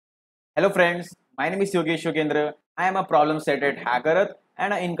Hello friends, my name is Yogendra. I am a problem set at Hackerath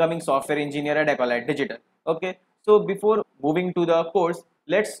and an incoming software engineer at Deloitte Digital. Okay, so before moving to the course,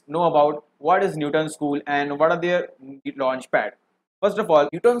 let's know about what is Newton School and what are their launch pad. First of all,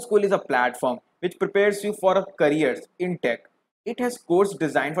 Newton School is a platform which prepares you for careers in tech. It has courses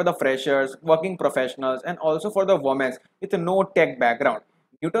designed for the freshers, working professionals, and also for the women with no tech background.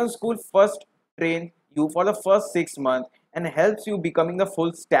 Newton School first trains you for the first 6 months and helps you becoming the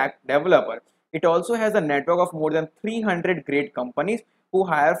full stack developer. It also has a network of more than 300 great companies who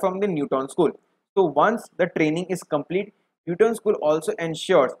hire from the Newton School. So once the training is complete, Newton School also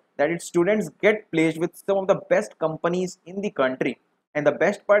ensures that its students get placed with some of the best companies in the country. And the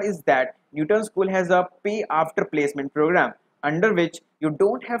best part is that Newton School has a pay after placement program under which you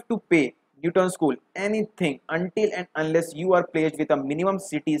don't have to pay Newton School anything until and unless you are placed with a minimum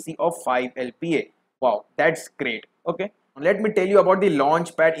CTC of 5 LPA. Wow, that's great. Okay, let me tell you about the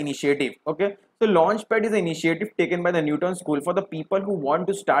Launchpad initiative. Okay, so Launchpad is an initiative taken by the Newton School for the people who want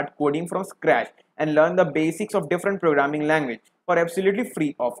to start coding from scratch and learn the basics of different programming language for absolutely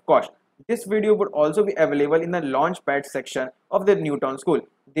free of cost. This video would also be available in the Launchpad section of the Newton School.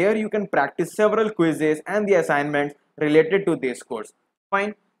 There you can practice several quizzes and the assignments related to this course.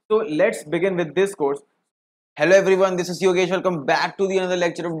 Fine. So let's begin with this course. Hello everyone, this is Yogesh. Welcome back to the another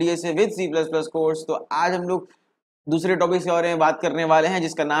lecture of DSA with C plus plus course. तो आज हम लोग दूसरे topic के बारे में बात करने वाले हैं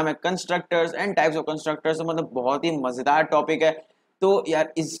जिसका नाम है constructors and types of constructors. तो मतलब बहुत ही मजेदार टॉपिक है। तो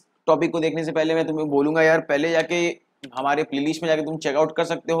यार इस टॉपिक को देखने से पहले मैं तुम्हें बोलूंगा यार, पहले जाके हमारे प्लेलिस्ट में जाके तुम चेकआउट कर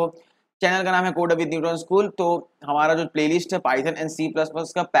सकते हो। चैनल का नाम है कोड विद न्यूटन स्कूल। तो हमारा जो प्लेलिस्ट है Python and C plus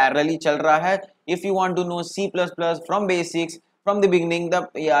plus का पैरेलली चल रहा है। If you want to know C plus plus from basics from the beginning the,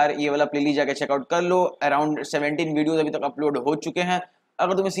 यार ये वाला प्लेलिस्ट जाके चेकआउट कर लो। अराउंड 17 वीडियोस अभी तक अपलोड हो चुके हैं।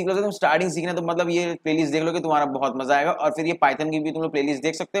 अगर तुम्हें सी प्लस तुम स्टार्टिंग सीखना है तो मतलब ये प्लेलिस्ट देख लो कि तुम्हारा बहुत मजा आएगा। और फिर ये पाइथन की भी तुम लोग प्लेलिस्ट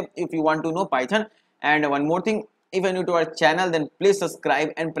देख सकते हो if you want to know Python. And one more thing, if you're new to our channel then please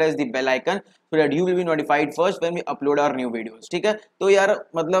subscribe and press the bell icon so that you will be notified first when we upload our new videos। ठीक है, तो यार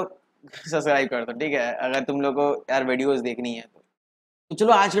मतलब subscribe कर दो, ठीक है, अगर तुम लोग को यार वीडियोस देखनी है तो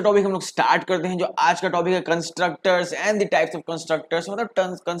चलो आज का टॉपिक हम लोग स्टार्ट करते हैं। जो आज का टॉपिक है constructors and the types of constructors.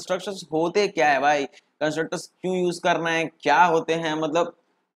 मतलब कंस्ट्रक्टर्स होते क्या है भाई, कंस्ट्रक्टर्स क्यों यूज करना है, क्या होते हैं, मतलब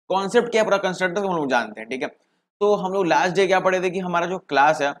कॉन्सेप्ट क्या है पूरा कंस्ट्रक्टर हम लोग जानते हैं। ठीक है, तो हम लोग लास्ट डे क्या पढ़े थे कि हमारा जो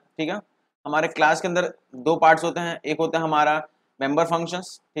क्लास है, ठीक है, हमारे क्लास के अंदर दो पार्ट्स होते हैं। एक होता है हमारा मेंबर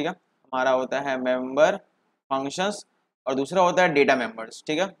फंक्शंस, ठीक है, हमारा होता है मेंबर फंक्शंस, और दूसरा होता है डेटा मेंबर्स।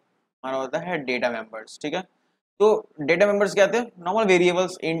 ठीक है, हमारा होता है डेटा मेंबर्स। ठीक है, तो डेटा मेंबर्स क्या थे, नॉर्मल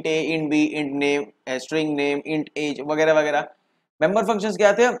वेरिएबल्स, इंट ए, int B, int name, string name, int as वगैरह वगैरह। मेंबर फंक्शंस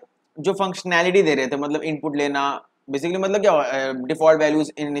क्या थे, जो फंक्शनैलिटी दे रहे थे, मतलब इनपुट लेना, बेसिकली मतलब क्या डिफॉल्ट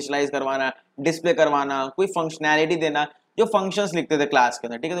वैल्यूज इनिशियलाइज करवाना, डिस्प्ले करवाना, कोई फंक्शनैलिटी देना, जो फंक्शंस लिखते थे क्लास के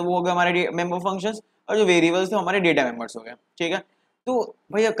अंदर। ठीक है, तो वो हो गए हमारे मेंबर फंक्शंस, और जो वेरिएबल्स थे हमारे डेटा मेंबर्स हो गए। ठीक है, तो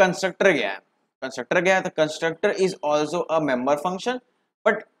भैया कंस्ट्रक्टर क्या है, कंस्ट्रक्टर क्या है, तो constructor is also a member function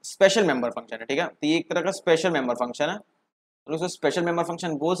but special member function है। ठीक है, तो ये एक तरह का स्पेशल मेंबर फंक्शन है, तो उसको स्पेशल मेंबर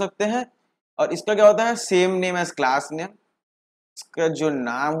फंक्शन बोल सकते हैं। और इसका क्या होता है, same name as class name, इसका जो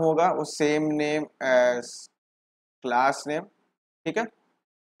नाम होगा वो same name as class name. ठीक है,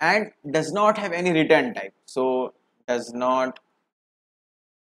 and does not have any return type, so does not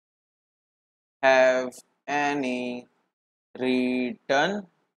have any return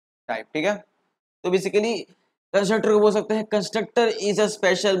type. ठीक है, तो बेसिकली कंस्ट्रक्टर को बोल सकते हैं constructor is a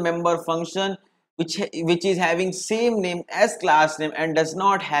special member function which is having same name as class name and does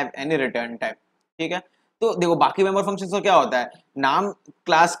not have any return type। ठीक है, तो देखो बाकी मेंबर फंक्शंस का क्या होता है, नाम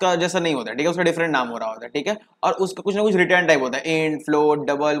क्लास का जैसा नहीं होता है। ठीक है, उसका डिफरेंट नाम हो रहा होता है। ठीक है, और उसका कुछ ना कुछ रिटर्न टाइप होता है, इंट, फ्लोट,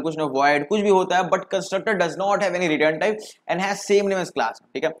 डबल, कुछ ना वॉइड, कुछ भी होता है, but constructor does not have any return type and has same name as class.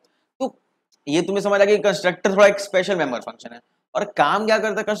 ठीक है, तो ये तुम्हें समझ आ गया कि कंस्ट्रक्टर थोड़ा एक स्पेशल मेंबर फंक्शन है। और काम क्या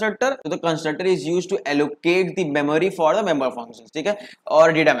करता है कंस्ट्रक्टर, तो constructor is used to allocate the memory for the member functions. ठीक है,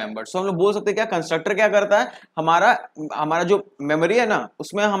 और डेटा मेंबर। सो हम लोग बोल सकते हैं क्या कंस्ट्रक्टर क्या करता है, हमारा हमारा जो मेमोरी है ना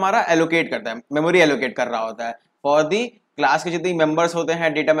उसमें हमारा एलोकेट करता है, मेमोरी एलोकेट कर रहा होता है फॉर दी क्लास के जितने मेंबर्स होते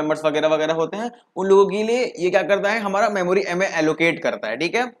हैं, डेटा मेंबर्स वगैरह वगैरह होते हैं, उन लोगों के लिए ये क्या करता है, हमारा मेमोरी में एलोकेट करता है।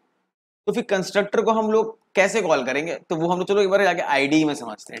 ठीक है, तो फिर कंस्ट्रक्टर को हम लोग कैसे कॉल करेंगे, तो वो हम लोग चलो एक बार जाके आईडी में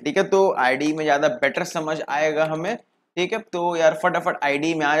समझते हैं। ठीक है, तो आईडी में ज्यादा बेटर समझ आएगा हमें। ठीक है, तो यार फटाफट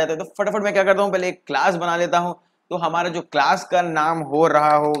आईडी में आ जाते हैं। तो फटाफट मैं क्या करता हूँ, पहले एक क्लास बना लेता हूँ। तो हमारा जो क्लास का नाम हो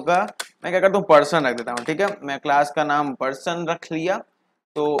रहा होगा, मैं क्या करता हूँ, पर्सन रख देता हूँ। ठीक है, मैं क्लास का नाम पर्सन रख लिया।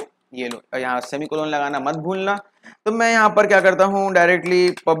 तो ये लो, यहाँ सेमीकोलन लगाना मत भूलना। तो मैं यहाँ पर क्या करता हूँ, डायरेक्टली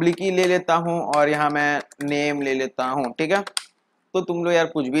पब्लिक ही ले लेता हूँ और यहाँ मैं नेम ले लेता हूँ। ठीक है, तो तुम लोग यार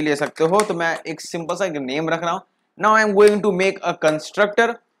कुछ भी ले सकते हो, तो मैं एक सिंपल सा एक नेम रख रहा हूँ। Now I am going to make a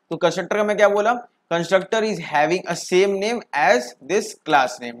constructor. तो कंस्ट्रक्टर का मैं क्या बोला, constructor is having a same name as this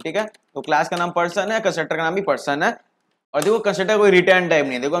class name, ठीक है। तो क्लास का नाम पर्सन है, कंस्ट्रक्टर का नाम भी पर्सन है। और देखो कंस्ट्रक्टर कोई रिटर्न टाइप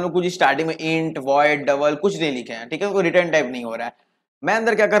नहीं है, देखो हम लोग कुछ स्टार्टिंग में इंट वॉइड डबल कुछ नहीं लिखे हैं, ठीक है, कोई रिटर्न टाइप नहीं हो रहा है। मैं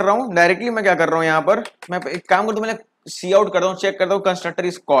अंदर क्या कर रहा हूँ, डायरेक्टली मैं क्या कर रहा हूँ यहाँ पर, मैं एक काम करता हूँ, मैंने सी आउट करता हूँ, चेक करता हूँ कंस्ट्रक्टर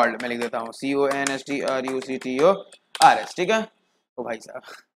इज कॉल्ड, मैं लिख देता हूँ CONSTRUCTORS, ठीक है। तो भाई साहब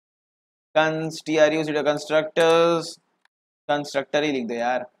कंस्ट्रक्टर्स, कंस्ट्रक्टर ही लिख दो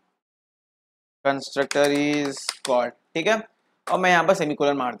यार, कंस्ट्रक्टर इज कॉल्ड, ठीक है। और मैं यहाँ पर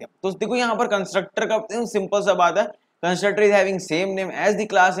सेमीकोलन मार दिया। तो देखो यहाँ पर कंस्ट्रक्टर का सिंपल सा बात है, constructor is having same name as the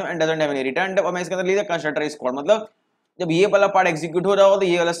class name and doesn't have any return type. और मैं इसके अंदर लिख दिया कंस्ट्रक्टर इज कॉल्ड, मतलब जब ये वाला पार्ट एग्जीक्यूट हो रहा होगा तो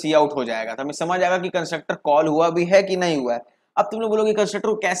ये वाला सी आउट हो जाएगा, तो हमें समझ आएगा कि कंस्ट्रक्टर कॉल हुआ भी है कि नहीं हुआ है। अब तुम लोग बोलोगे कंस्ट्रक्टर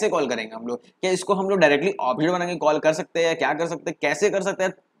को कैसे कॉल करेंगे हम लोग, क्या इसको हम लोग डायरेक्टली ऑब्जेक्ट बना के कॉल कर सकते हैं, क्या कर सकते हैं, कैसे कर सकते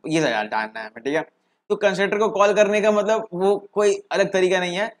हैं, ये जानना है हमें, ठीक है। तो कंस्ट्रक्टर को कॉल करने का मतलब वो कोई अलग तरीका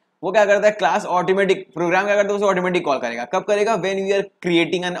नहीं है, वो क्या करता है, क्लास ऑटोमेटिक प्रोग्राम क्या करता है, उसे ऑटोमेटिक कॉल करेगा। कब करेगा, when you are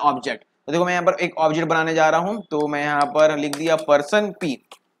creating an object. तो देखो मैं यहाँ पर एक ऑब्जेक्ट बनाने जा रहा हूँ, तो मैं यहाँ पर लिख दिया पर्सन पी,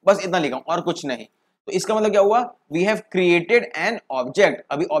 बस इतना लिखा और कुछ नहीं। तो इसका मतलब क्या हुआ, we have created an object,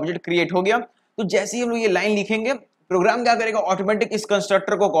 अभी ऑब्जेक्ट क्रिएट हो गया। तो जैसे ही हम लोग ये लाइन लिखेंगे, प्रोग्राम क्या करेगा, ऑटोमेटिक इस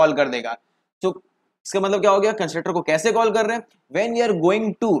कंस्ट्रक्टर को कॉल कर देगा। तो इसका मतलब क्या हो गया, कंस्ट्रक्टर को कैसे कॉल कर रहे हैं, when we are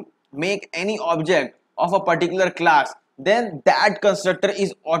going to make any object of a particular class, then that constructor is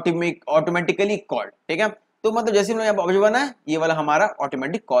automatically called, ठीक है। तो मतलब जैसे हम लोग यहाँ पर ऑब्जेक्ट बना है, ये वाला हमारा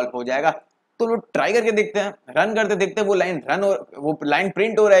ऑटोमेटिक कॉल हो जाएगा। तो लोग ट्राई करके देखते हैं, रन करते देखते हैं वो लाइन रन हो, वो लाइन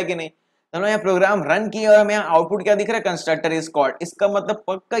प्रिंट हो रहा है कि नहीं। तो हम यहाँ प्रोग्राम रन किया और हमें यहाँ आउटपुट क्या दिख रहा है, कंस्ट्रक्टर इज कॉल्ड। इसका मतलब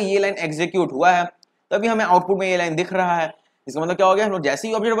पक्का ये लाइन एग्जीक्यूट हुआ है, तभी हमें आउटपुट में ये लाइन दिख रहा है। इसका मतलब क्या हो गया, हम लोग जैसे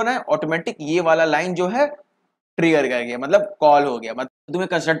ही ऑब्जेक्ट बनाए ऑटोमेटिक ये वाला लाइन जो है ट्रिगर कर गया, मतलब कॉल हो गया। मतलब तुम्हें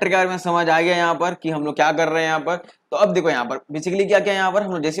कंस्ट्रक्टर के बारे में समझ आ गया यहाँ पर कि हम लोग क्या कर रहे हैं यहाँ पर। तो अब देखो यहाँ पर बेसिकली क्या क्या यहाँ पर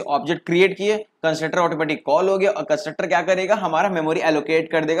हम लोग जैसे ऑब्जेक्ट क्रिएट किए, कंस्ट्रक्टर ऑटोमेटिक कॉल हो गया, और कंस्ट्रक्टर क्या करेगा, हमारा मेमोरी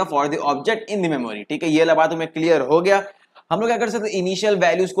एलोकेट कर देगा for the object in the memory, ठीक है। ये वाला बात तुम्हें क्लियर हो गया। हम लोग क्या कर सकते हैं, इनिशियल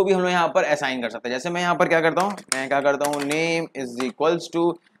वैल्यूज को भी हम लोग यहाँ पर असाइन कर सकते हैं। जैसे मैं यहाँ पर क्या करता हूँ, मैं क्या करता हूँ, नेम इज इक्वल्स टू,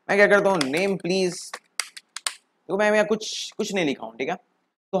 मैं क्या करता हूँ, नेम प्लीज, तो मैं यहाँ कुछ नहीं लिखा हूँ, ठीक है।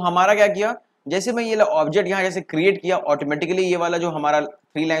 तो हमारा क्या किया, जैसे मैं ये ऑब्जेक्ट यहाँ जैसे क्रिएट किया, ऑटोमेटिकली ये वाला जो हमारा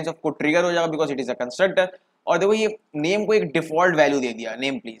 3 लाइंस ऑफ कोड ट्रिगर हो जाएगा, because it is a constructor. और देखो ये नेम को एक डिफॉल्ट वैल्यू दे दिया,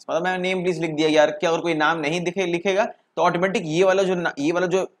 नेम प्लीज, मतलब मैं नेम प्लीज लिख दिया यार, क्या अगर कोई नाम नहीं लिखेगा तो ऑटोमेटिक ये वाला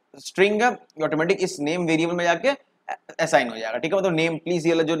जो स्ट्रिंग है ऑटोमेटिक इस नेम वेरिएबल में जाके असाइन हो जाएगा, ठीक है। मतलब नेम प्लीज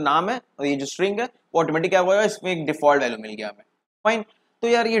ये वाला जो नाम है और ये जो स्ट्रिंग है वो ऑटोमेटिक क्या होगा, इसमें एक डिफॉल्ट वैल्यू मिल गया हमें, फाइन। तो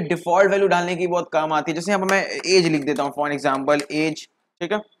यार ये डिफॉल्ट वैल्यू डालने की बहुत काम आती है। जैसे यहाँ पर मैं एज लिख देता हूँ, फॉर एग्जाम्पल एज,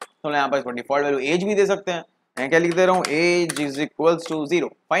 ठीक है। तो यहाँ पर इसको डिफॉल्ट वैल्यू एज भी दे सकते हैं, मैं क्या लिख दे रहा हूँ, as is equals to 0,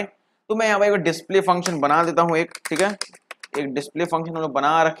 fine. तो मैं यहाँ पर एक डिस्प्ले फंक्शन बना देता हूँ एक, ठीक है। एक डिस्प्ले फंक्शन हम लोग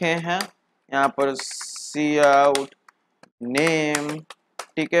बना रखे हैं यहाँ पर, सी आउट नेम,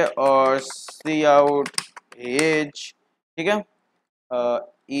 ठीक है, और सी आउट एज, ठीक है,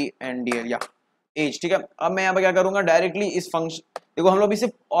 ENDL या एज, ठीक है। अब मैं यहाँ पे क्या करूंगा, डायरेक्टली इस फंक्शन, देखो हम लोग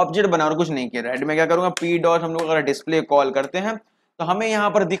इसे ऑब्जेक्ट बना और कुछ नहीं किया, राइट। मैं क्या करूंगा, पी डॉट, हम लोग अगर डिस्प्ले कॉल करते हैं तो हमें यहाँ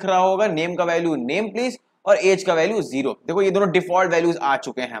पर दिख रहा होगा नेम का वैल्यू नेम प्लीज और एज का वैल्यू 0। देखो ये दोनों डिफॉल्ट वैल्यूज आ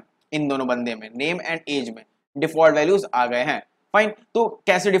चुके हैं, इन दोनों बंदे में नेम एंड एज में डिफॉल्ट वैल्यूज आ गए हैं, फाइन। तो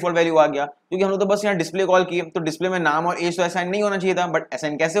कैसे डिफॉल्ट वैल्यू आ गया, क्योंकि हम लोग तो बस यहाँ डिस्प्ले कॉल किए, तो डिस्प्ले में नाम और एज तो असाइन नहीं होना चाहिए था, बट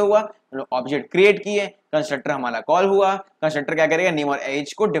असाइन कैसे हुआ, हम लोग ऑब्जेक्ट क्रिएट किए, कंस्ट्रक्टर हमारा कॉल हुआ, कंस्ट्रक्टर क्या करेगा, नेम और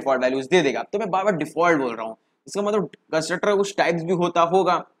एज को डिफॉल्ट वैल्यूज दे देगा। तो मैं बार बार डिफॉल्ट बोल रहा हूँ, इसका मतलब कंस्ट्रक्टर का कुछ टाइप्स भी होता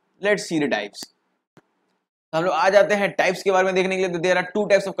होगा। Let's see the types. तो हम लोग आ जाते हैं टाइप्स के बारे में देखने के लिए। There are 2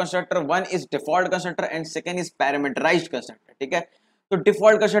 types of constructor, one is default constructor and second is parameterised constructor, ठीक है। तो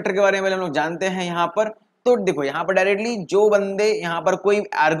डिफॉल्ट कंस्ट्रक्टर के बारे में हम लोग जानते हैं यहाँ पर। तो देखो यहाँ पर डायरेक्टली जो बंदे यहाँ पर कोई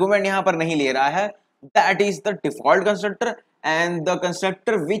आर्गुमेंट यहाँ पर नहीं ले रहा है, that is the default constructor, and the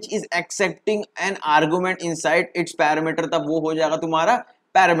constructor which is accepting N argument inside it's parameter, तब वो हो जाएगा तुम्हारा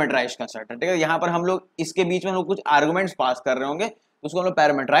पैरामीटराइज्ड कंस्ट्रक्टर, ठीक है। यहाँ पर हम लोग इसके बीच में हम लोग कुछ आर्गुमेंट्स पास कर रहे होंगे, उसको हम लोग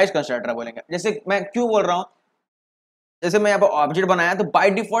पैरामीटराइज्ड कंस्ट्रक्टर बोलेंगे। जैसे मैं क्यों बोल रहा हूँ, जैसे मैं यहाँ पर ऑब्जेक्ट बनाया तो by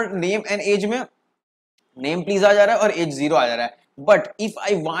default name and as में नेम प्लीज आ जा रहा है और एज 0 आ जा रहा है, but if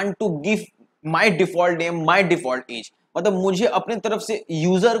I want to give my default name my default as, मतलब मुझे अपने तरफ से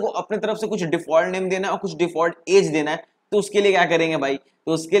यूजर को अपने तरफ से कुछ डिफॉल्ट नेम देना है और कुछ डिफॉल्ट एज देना है, तो उसके लिए क्या करेंगे भाई,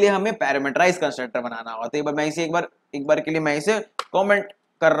 तो उसके लिए हमें पैरामीटराइज कंस्ट्रक्टर बनाना होगा। तो एक बार मैं इसे एक बार के लिए मैं इसे कमेंट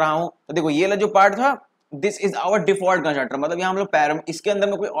कर रहा हूं। तो देखो ये वाला जो पार्ट था, this is our default constructor, मतलब यहाँ हम लोग इसके अंदर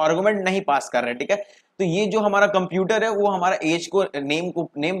में कोई आर्गुमेंट नहीं पास कर रहे, ठीक है। तो ये जो हमारा कंप्यूटर है वो हमारा एज को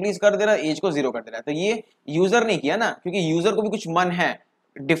नेम प्लीज कर दे रहा है, एज को 0 कर दे रहा है। तो ये यूजर नहीं किया ना, क्योंकि यूजर को भी कुछ मन है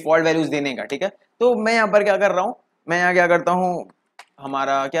डिफॉल्ट वैल्यूज देने का, ठीक है। तो मैं यहाँ पर क्या कर रहा हूँ, मैं यहाँ क्या करता हूँ,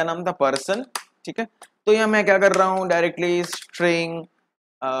 हमारा क्या नाम था, पर्सन, ठीक है। तो यहाँ मैं क्या कर रहा हूँ, directly string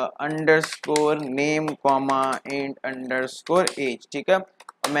underscore name comma int underscore as, ठीक है।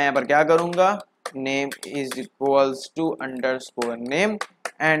 और मैं यहाँ पर क्या करूँगा, name is equals two underscore name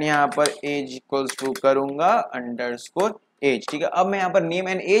and यहाँ पर एज इक्वल्स टू करूँगा अंडरस्कोर एज, ठीक है। अब मैं यहाँ पर नेम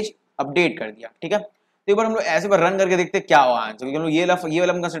एंड एज अपडेट कर दिया, ठीक है। तो एक बार हम लोग ऐसे पर रन करके देखते क्या हुआ आंसर, क्योंकि हम लोग ये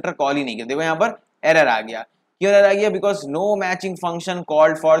वाला कंस्ट्रक्टर कॉल ही नहीं किया। देखो यहाँ पर एरर आ गया, क्यों एरर आ गया, because no matching function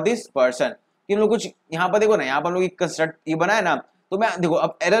called for this person. कि हम लोग कुछ यहाँ पर देखो ना, यहाँ पर हम लोग एक कंस्ट्रक्ट ये बनाया ना, तो मैं देखो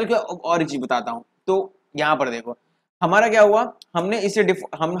अब एरर क्या और एक चीज बताता हूँ। तो यहाँ पर देखो हमारा क्या हुआ, हमने इसे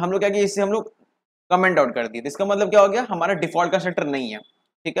हम लोग क्या किया, इससे हम लोग कमेंट आउट कर दिए। इसका मतलब क्या हो गया, हमारा डिफॉल्ट कंस्ट्रक्टर नहीं है,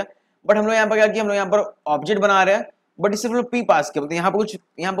 ठीक है। बट हम लोग यहाँ पर क्या किया, हम लोग यहाँ पर ऑब्जेक्ट बना रहे हैं, बट इससे हम लोग पी पास किया, यहाँ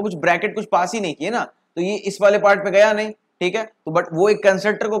पर कुछ ब्रैकेट कुछ पास ही नहीं किए ना, तो ये इस वाले पार्ट पे गया नहीं, ठीक है। तो बट वो एक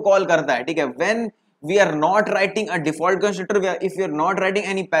कंस्ट्रक्टर को कॉल करता है, ठीक है। When we are not writing a default constructor, if you are not writing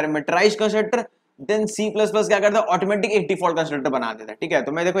any parameterised constructor, then C plus plus क्या करता है, ऑटोमेटिक एक डिफॉल्ट कंस्ट्रक्टर बना देता है, ठीक है।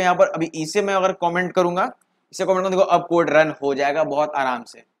 तो मैं देखो यहाँ पर अभी इसे मैं अगर कमेंट करूंगा, इसे कमेंट करूंगा, देखो अब कोड रन हो जाएगा बहुत आराम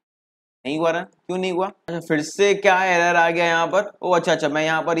से। नहीं हुआ रन, क्यों नहीं हुआ, अच्छा फिर से क्या एरर आ गया यहाँ पर, ओ अच्छा मैं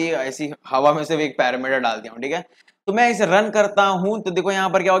यहाँ पर ये ऐसी हवा में से एक पैरामीटर डाल दिया हूँ, ठीक है। तो मैं इसे रन करता हूँ, तो देखो यहाँ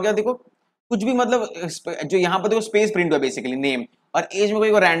पर क्या हो गया, देखो कुछ भी मतलब जो यहाँ पर देखो स्पेस प्रिंट हुआ बेसिकली नेम और एज में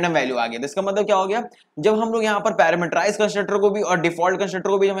कोई रैंडम वैल्यू आ गया। तो इसका मतलब क्या हो गया, जब हम लोग यहाँ पर पैरामीटराइज कंस्ट्रक्टर को भी और डिफॉल्ट कंस्ट्रक्टर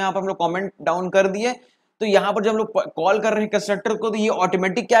को भी जब यहाँ पर हम लोग कमेंट डाउन कर दिए, तो यहाँ पर जब हम लोग कॉल कर रहे हैं कंस्ट्रक्टर को, तो ये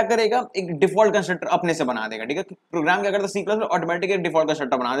ऑटोमेटिक क्या करेगा, एक डिफॉल्ट कंस्ट्रक्टर अपने से बना देगा, ठीक है। प्रोग्राम क्या करता है, सी प्लस ऑटोमेटिक एक डिफॉल्ट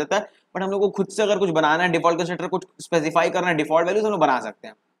कंस्ट्रक्टर बना देता है। बट हम लोग को खुद से अगर कुछ बनाना है, डिफॉल्ट कंस्ट्रक्टर कुछ स्पेसिफाई करना है, डिफॉल्ट वैल्यूज हम लोग बना सकते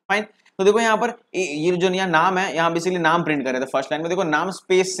हैं, फाइन। तो देखो यहाँ पर ये जो यहाँ नाम है, यहाँ बेसिकली नाम प्रिंट कर रहे थे फर्स्ट लाइन में, देखो नाम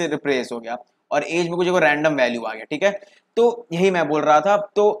स्पेस से रिप्लेस हो गया और एज में कुछ रैंडम वैल्यू आ गया, ठीक है। तो यही मैं बोल रहा था।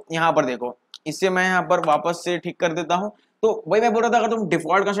 तो यहाँ पर देखो इससे मैं यहाँ पर वापस से ठीक कर देता हूँ। तो वही मैं बोल रहा था, अगर तुम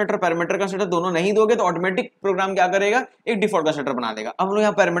डिफॉल्ट कंस्ट्रक्टर पैरामीटर कंस्ट्रक्टर दोनों नहीं दोगे, तो ऑटोमेटिक प्रोग्राम क्या करेगा, एक डिफॉल्ट कंस्ट्रक्टर बना देगा। अब हम लोग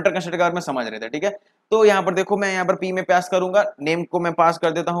यहाँ पैरामीटर कंस्ट्रक्टर के बारे में समझ रहे थे, ठीक है। तो यहाँ पर देखो मैं यहाँ पर पी में पास करूंगा, नेम को मैं पास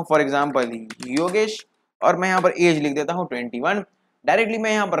कर देता हूँ फॉर एग्जाम्पल योगेश, और मैं यहाँ पर एज लिख देता हूँ 21। डायरेक्टली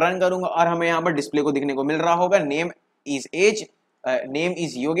मैं यहाँ पर रन करूंगा और हमें यहाँ पर डिस्प्ले को दिखने को मिल रहा होगा, name is as, name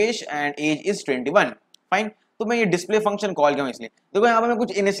is Yogesh and as is 21, fine. तो मैं ये डिस्प्ले फंक्शन कॉल किया इसलिए, देखो यहाँ पर मैं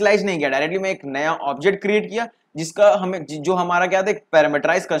कुछ इनिशियलाइज नहीं किया, डायरेक्टली मैं एक नया ऑब्जेक्ट क्रिएट किया जिसका हमें जो हमारा क्या था,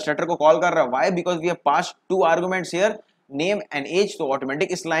 पैरामीटराइज कंस्ट्रक्टर को कॉल कर रहा है। Why, because we have pass to arguments here, name and as. तो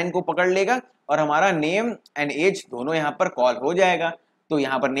ऑटोमेटिक इस लाइन को पकड़ लेगा और हमारा नेम एंड एज दोनों यहाँ पर कॉल हो जाएगा। तो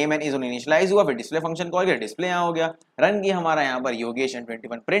यहाँ पर नेम एंड एज इनिशियलाइज हुआ, फिर डिस्प्ले फंक्शन कॉल किया, डिस्प्ले यहाँ हो गया, रन किया, हमारा यहाँ पर योगेश एंड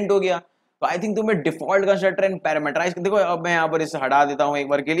 21 प्रिंट हो गया। तो आई थिंक तुम्हें डिफॉल्ट कंस्ट्रक्टर एंड पैरामीटराइज, देखो अब मैं यहाँ पर इसे हटा देता हूँ एक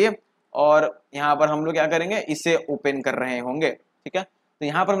बार के लिए, और यहाँ पर हम लोग क्या करेंगे, इसे ओपन कर रहे होंगे, ठीक है। तो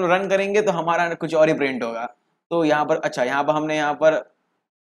यहाँ पर हम लोग रन करेंगे तो हमारा कुछ और ही प्रिंट होगा। तो यहाँ पर अच्छा, यहाँ पर हमने यहाँ पर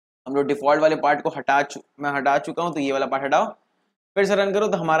हम लोग डिफॉल्ट वाले पार्ट को मैं हटा चुका हूँ, तो ये वाला पार्ट हटाओ, फिर से रन करो,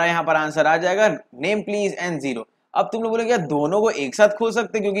 तो हमारा यहाँ पर आंसर आ जाएगा नेम प्लीज एंड 0। अब तुम लोग बोलोगे यार दोनों को एक साथ खोल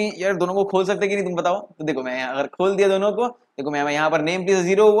सकते, क्योंकि यार दोनों को खोल सकते कि नहीं, तुम बताओ। तो देखो मैं अगर खोल दिया दोनों को, देखो मैं यहाँ पर नेम प्लीज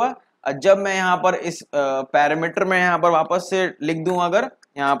 0 हुआ, और जब मैं यहाँ पर इस पैरामीटर में यहाँ पर वापस से लिख दूं, अगर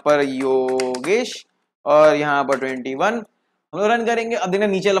यहाँ पर योगेश और यहाँ पर 21 हम लोग रन करेंगे, अब देखना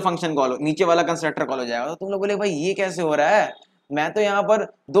नीचे वाला फंक्शन कॉल, नीचे वाला कंस्ट्रक्टर कॉल हो जाएगा। तो तुम लोग बोले भाई ये कैसे हो रहा है, मैं तो यहाँ पर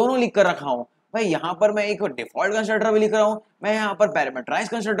दोनों लिख कर रखा हूँ भाई, यहाँ पर मैं एक डिफॉल्ट कंस्ट्रक्टर भी लिख रहा हूँ, मैं यहाँ पर पैरामीटराइज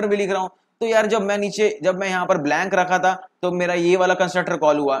कंस्ट्रक्टर भी लिख रहा हूँ। तो यार जब मैं यहाँ पर ब्लैंक रखा था, तो मेरा ये वाला कंस्ट्रक्टर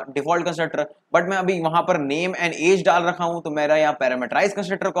कॉल हुआ डिफॉल्ट कंस्ट्रक्टर, बट मैं अभी वहां पर नेम एंड एज डाल रखा हूँ, तो मेरा यहाँ पैरामीटराइज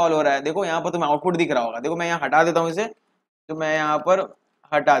कंस्ट्रक्टर कॉल हो रहा है। देखो यहाँ पर तुम्हें आउटपुट दिख रहा होगा, देखो मैं यहाँ हटा देता हूँ इसे, तो मैं यहाँ पर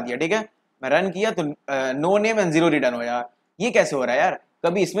हटा दिया, ठीक है। मैं रन किया तो नो नेम एंड 0 रिटर्न हो यार, ये कैसे हो रहा है यार,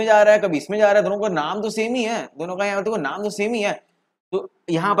 कभी इसमें जा रहा है कभी इसमें जा रहा है, दोनों का नाम तो सेम ही है, दोनों का यहाँ देखो नाम तो सेम ही है। तो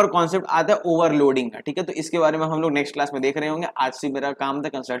यहाँ पर कॉन्सेप्ट आता है ओवरलोडिंग का, ठीक है। तो इसके बारे में हम लोग नेक्स्ट क्लास में देख रहे होंगे। आज से मेरा काम था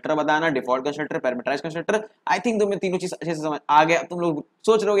कंस्ट्रक्टर बताना, default constructor, parameterise constructor. I think तुम्हें तीनों चीज अच्छे से समझ आ गया। तुम लोग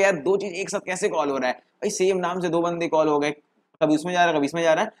सोच रहे हो यार दो चीज एक साथ कैसे कॉल हो रहा है, भाई सेम नाम से दो बंदे कॉल हो गए, कभी उसमें जा रहा है कभी इसमें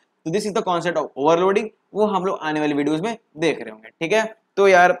जा रहा है। तो this is the concept of overloading, वो हम लोग आने वाली वीडियोज में देख रहे होंगे, ठीक है। तो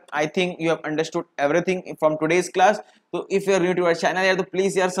यार I think you have understood everything from today's class. तो if you are new to our channel यार, तो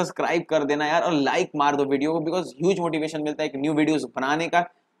प्लीज यार सब्सक्राइब कर देना यार, और लाइक मार दो वीडियो को, बिकॉज ह्यूज मोटिवेशन मिलता है एक न्यू वीडियोस बनाने का।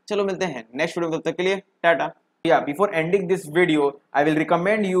 चलो मिलते हैं नेक्स्ट वीडियो में, तब तक के लिए Tata. Yeah, before ending this video, I will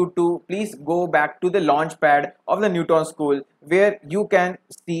recommend you to please go back to the launch pad of the Newton School, where you can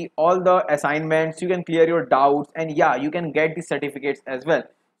see all the assignments, you can clear your doubts, and yeah, you can get the certificates as well.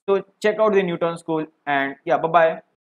 So check out the Newton School, and yeah, bye bye.